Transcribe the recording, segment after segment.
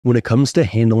When it comes to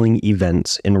handling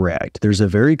events in React, there's a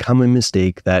very common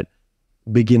mistake that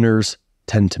beginners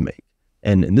tend to make.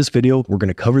 And in this video, we're going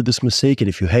to cover this mistake. And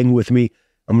if you hang with me,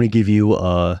 I'm going to give you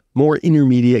a more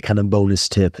intermediate kind of bonus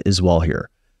tip as well here.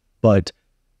 But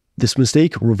this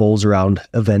mistake revolves around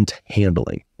event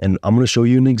handling. And I'm going to show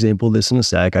you an example of this in a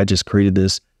sec. I just created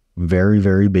this very,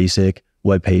 very basic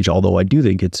web page, although I do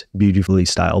think it's beautifully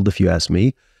styled if you ask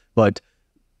me. But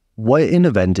what an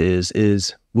event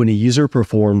is when a user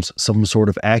performs some sort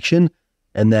of action,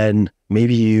 and then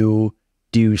maybe you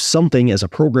do something as a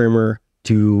programmer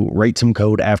to write some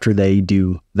code after they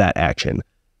do that action.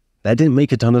 That didn't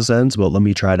make a ton of sense, but let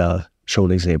me try to show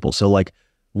an example. So like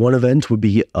one event would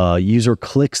be a user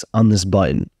clicks on this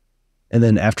button, and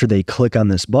then after they click on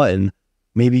this button,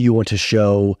 maybe you want to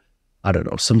show, I don't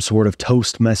know, some sort of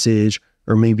toast message,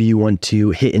 or maybe you want to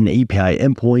hit an API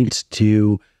endpoint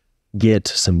to get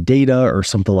some data or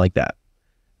something like that.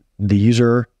 The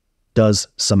user does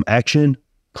some action,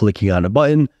 clicking on a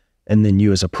button, and then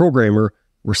you as a programmer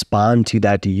respond to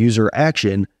that user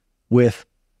action with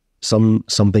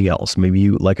something else. Maybe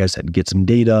you, like I said, get some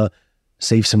data,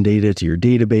 save some data to your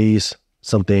database,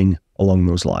 something along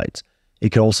those lines.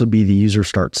 It could also be the user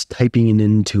starts typing it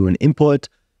into an input,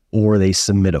 or they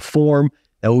submit a form.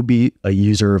 That would be a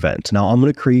user event. Now I'm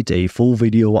going to create a full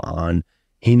video on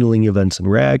handling events in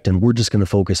React, and we're just going to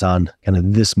focus on kind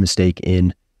of this mistake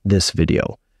in this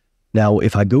video. Now,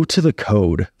 if I go to the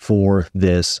code for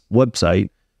this website,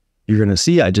 you're going to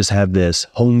see I just have this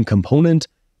home component,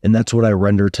 and that's what I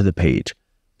render to the page.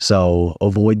 So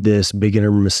avoid this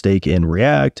beginner mistake in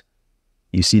React.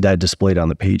 You see that displayed on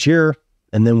the page here,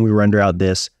 and then we render out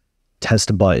this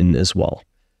test button as well.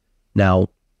 Now,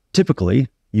 typically,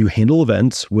 you handle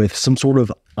events with some sort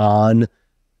of on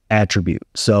attribute.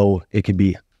 So it could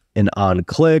be an on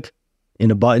click.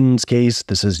 In a button's case,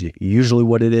 this is usually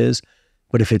what it is.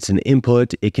 But if it's an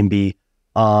input, it can be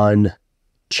on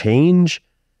change.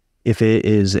 If it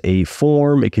is a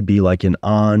form, it could be like an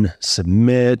on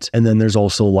submit. And then there's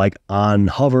also like on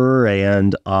hover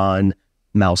and on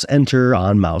mouse enter,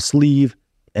 on mouse leave,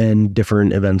 and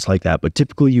different events like that. But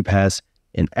typically you pass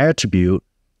an attribute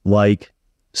like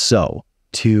so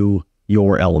to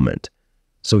your element.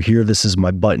 So here, this is my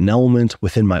button element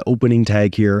within my opening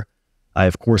tag here. I,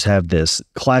 of course, have this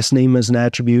class name as an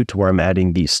attribute to where I'm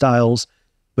adding these styles,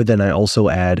 but then I also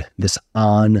add this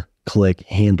on click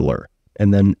handler.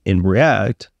 And then in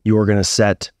React, you are going to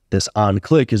set this on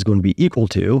click is going to be equal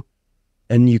to,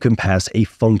 and you can pass a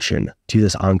function to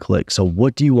this on click. So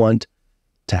what do you want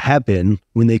to happen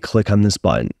when they click on this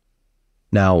button?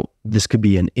 Now, this could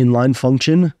be an inline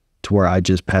function to where I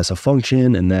just pass a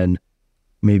function, and then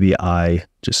maybe I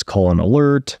just call an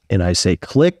alert and I say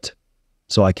clicked.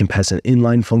 So I can pass an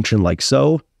inline function like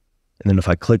so. And then if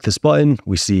I click this button,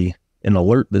 we see an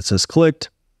alert that says clicked,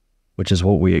 which is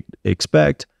what we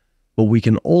expect. But we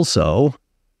can also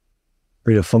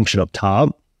create a function up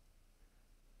top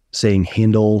saying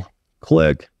handle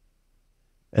click.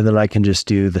 And then I can just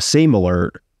do the same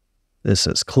alert. This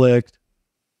says clicked,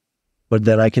 but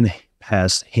then I can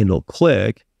pass handle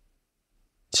click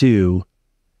to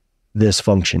this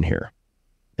function here.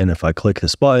 And if I click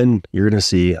this button, you're going to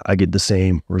see I get the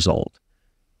same result.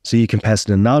 So you can pass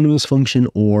an anonymous function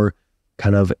or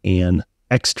kind of an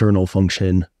external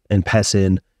function and pass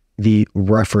in the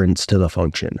reference to the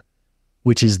function,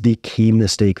 which is the key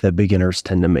mistake that beginners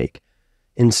tend to make.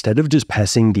 Instead of just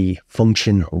passing the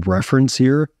function reference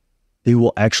here, they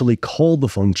will actually call the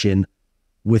function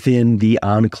within the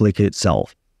onClick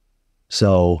itself.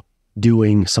 So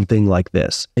doing something like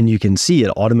this, and you can see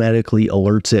it automatically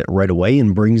alerts it right away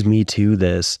and brings me to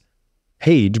this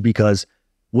page, because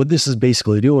what this is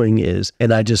basically doing is,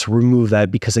 and I just remove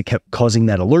that because it kept causing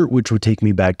that alert, which would take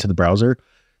me back to the browser.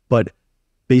 But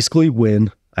basically when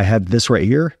I have this right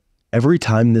here, every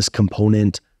time this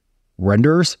component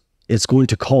renders, it's going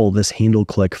to call this handle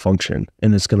click function,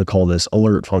 and it's going to call this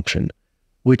alert function,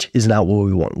 which is not what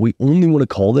we want. We only want to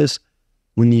call this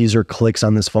when the user clicks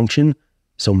on this function.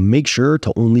 So make sure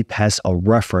to only pass a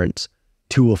reference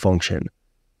to a function.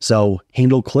 So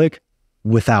handle click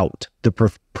without the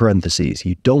parentheses.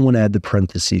 You don't want to add the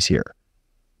parentheses here.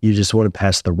 You just want to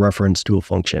pass the reference to a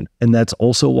function. And that's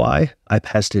also why I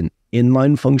passed an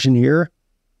inline function here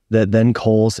that then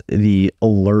calls the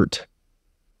alert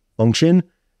function,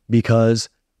 because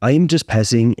I am just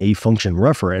passing a function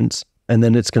reference, and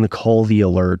then it's going to call the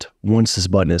alert once this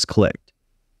button is clicked.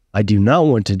 I do not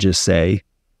want to just say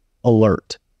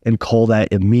alert and call that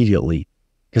immediately,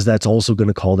 because that's also going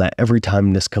to call that every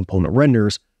time this component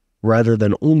renders, rather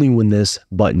than only when this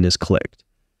button is clicked.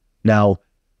 Now,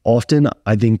 often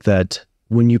I think that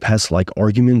when you pass like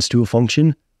arguments to a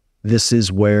function, this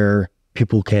is where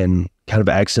people can kind of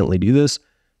accidentally do this.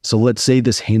 So let's say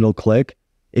this handle click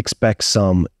expects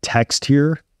some text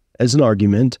here as an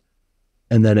argument,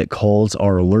 and then it calls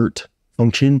our alert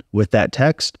function with that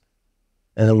text.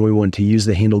 And then we want to use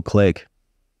the handle click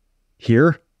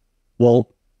here.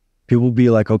 Well, people will be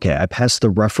like, okay, I passed the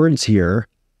reference here,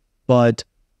 but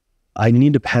I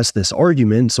need to pass this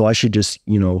argument. So I should just,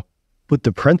 put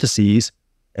the parentheses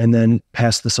and then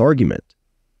pass this argument.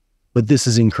 But this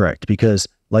is incorrect because,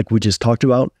 like we just talked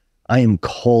about, I am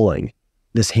calling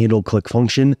this handle click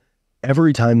function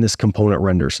every time this component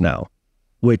renders now,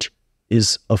 which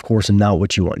is, of course, not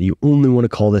what you want. You only want to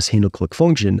call this handle click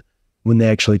function when they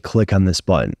actually click on this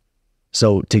button.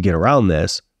 So to get around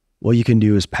this, what you can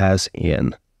do is pass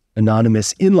an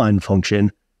anonymous inline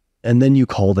function, and then you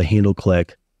call the handle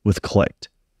click with clicked.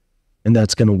 And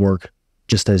that's going to work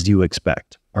just as you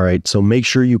expect. All right. So make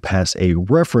sure you pass a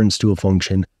reference to a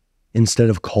function instead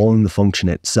of calling the function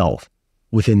itself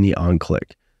within the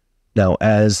onClick. Now,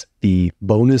 as the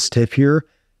bonus tip here,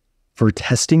 for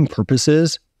testing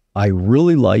purposes, I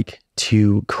really like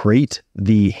to create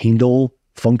the handle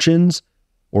functions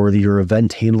or your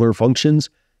event handler functions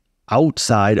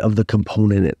outside of the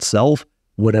component itself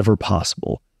whenever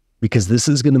possible, because this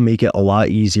is going to make it a lot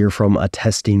easier from a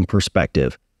testing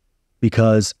perspective.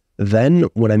 Because then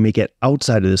when I make it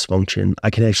outside of this function, I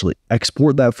can actually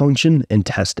export that function and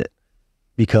test it.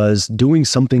 Because doing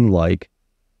something like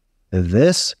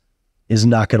this is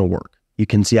not going to work. You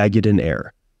can see I get an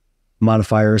error.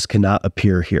 Modifiers cannot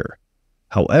appear here.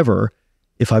 However,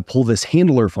 if I pull this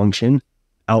handler function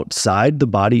outside the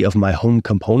body of my home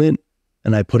component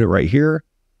and I put it right here,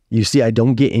 you see I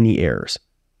don't get any errors,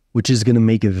 which is going to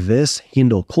make this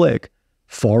handle click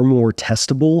far more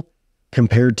testable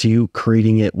compared to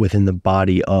creating it within the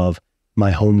body of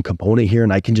my home component here.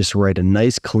 And I can just write a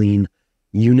nice clean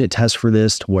unit test for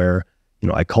this to where,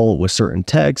 I call it with certain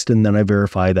text, and then I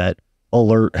verify that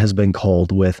alert has been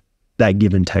called with that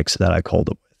given text that I called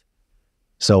it with.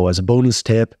 So as a bonus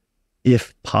tip,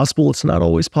 if possible, it's not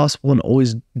always possible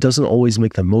and doesn't always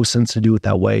make the most sense to do it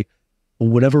that way. But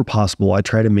whenever possible, I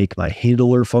try to make my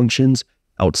handler functions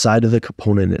outside of the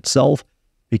component itself,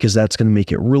 because that's going to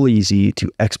make it really easy to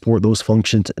export those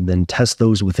functions and then test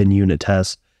those within unit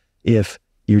tests if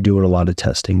you're doing a lot of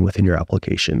testing within your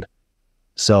application.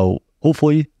 So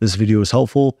hopefully this video is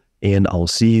helpful, and I'll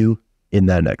see you in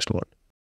that next one.